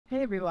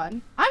Hey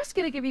everyone. I'm just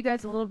gonna give you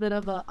guys a little bit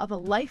of a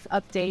life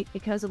update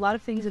because a lot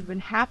of things have been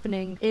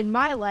happening in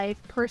my life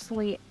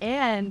personally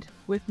and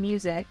with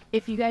music.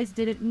 If you guys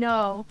didn't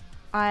know,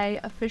 I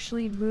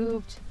officially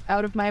moved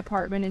out of my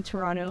apartment in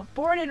Toronto.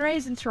 Born and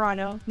raised in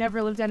Toronto,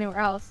 never lived anywhere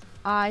else.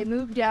 I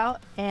moved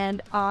out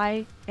and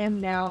I am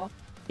now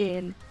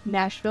in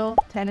Nashville,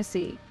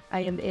 Tennessee. I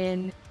am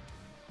in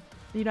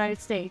the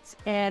United States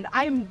and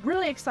I'm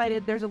really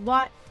excited. There's a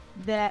lot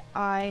that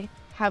I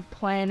have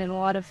planned and a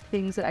lot of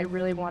things that I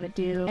really want to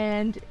do,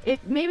 and it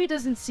maybe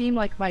doesn't seem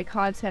like my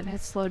content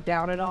has slowed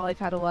down at all. I've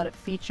had a lot of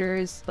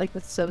features like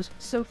with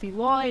Sophie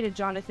Lloyd and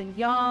Jonathan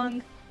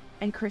Young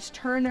and Chris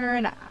Turner,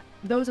 and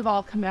those have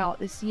all come out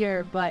this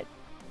year, but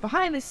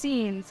behind the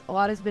scenes a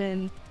lot has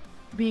been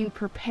being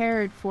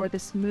prepared for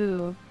this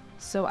move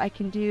so I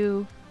can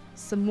do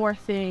some more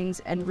things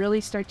and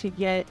really start to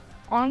get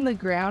on the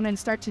ground and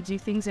start to do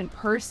things in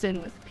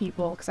person with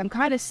people, because I'm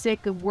kind of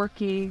sick of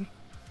working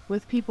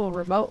with people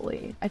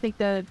remotely. I think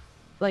the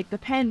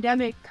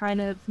pandemic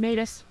kind of made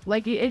us,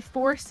 it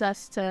forced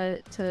us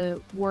to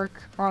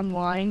work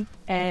online,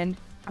 and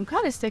I'm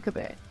kind of sick of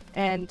it.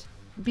 And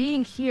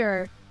being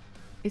here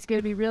is going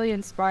to be really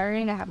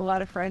inspiring. I have a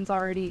lot of friends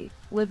already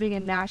living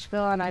in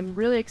Nashville, and I'm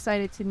really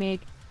excited to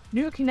make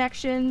new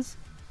connections.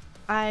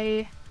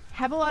 I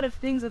have a lot of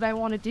things that I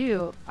want to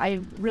do.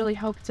 I really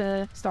hope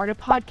to start a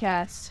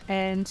podcast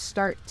and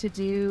start to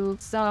do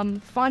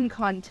some fun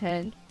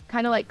content,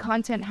 kind of like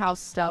content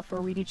house stuff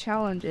where we do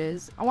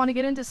challenges. I want to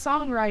get into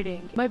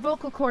songwriting. My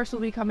vocal course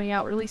will be coming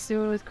out really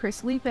soon with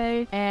Chris Lipe,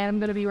 and I'm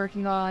going to be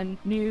working on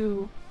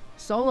new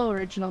solo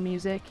original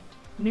music,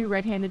 new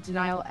Red-Handed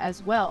Denial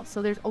as well.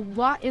 So there's a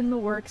lot in the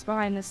works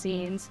behind the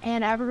scenes,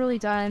 and I haven't really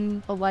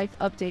done a life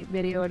update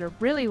video in a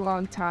really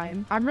long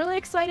time. I'm really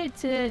excited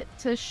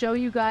to show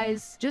you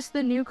guys just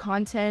the new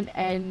content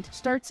and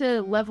start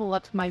to level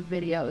up my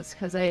videos,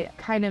 because I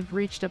kind of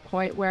reached a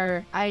point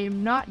where I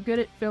am not good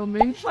at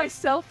filming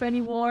myself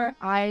anymore.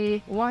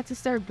 I want to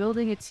start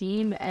building a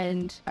team,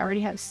 and I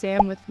already have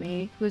Sam with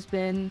me, who's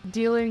been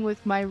dealing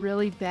with my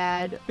really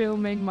bad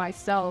filming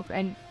myself,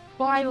 and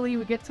finally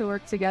we get to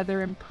work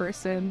together in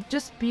person.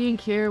 Just being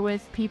here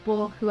with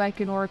people who I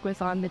can work with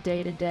on the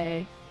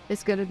day-to-day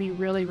is going to be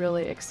really,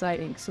 really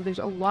exciting. So there's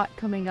a lot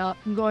coming up.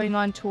 I'm going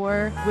on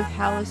tour with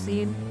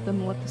Halocene, the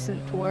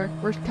Maleficent tour.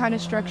 We're kind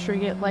of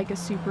structuring it like a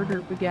super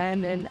group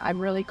again, and I'm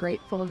really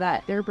grateful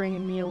that they're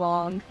bringing me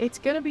along. It's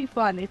going to be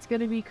fun. It's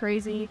going to be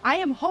crazy. I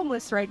am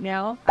homeless right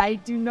now. I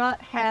do not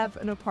have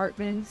an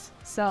apartment,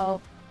 so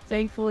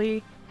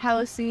thankfully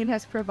Halocene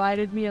has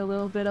provided me a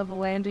little bit of a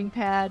landing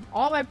pad.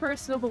 All my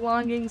personal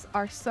belongings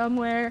are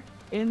somewhere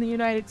in the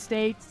United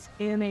States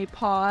in a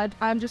pod.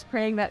 I'm just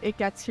praying that it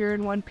gets here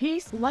in one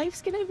piece.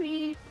 Life's gonna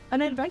be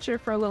an adventure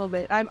for a little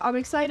bit. I'm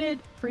excited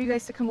for you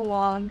guys to come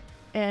along,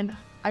 and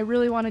I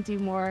really want to do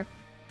more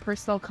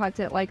personal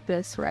content like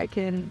this where I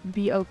can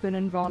be open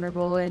and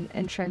vulnerable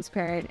and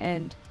transparent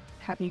and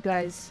have you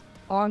guys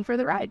along for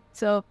the ride.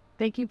 So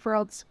thank you for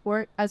all the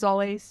support as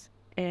always,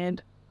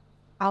 and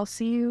I'll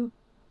see you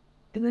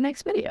in the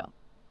next video.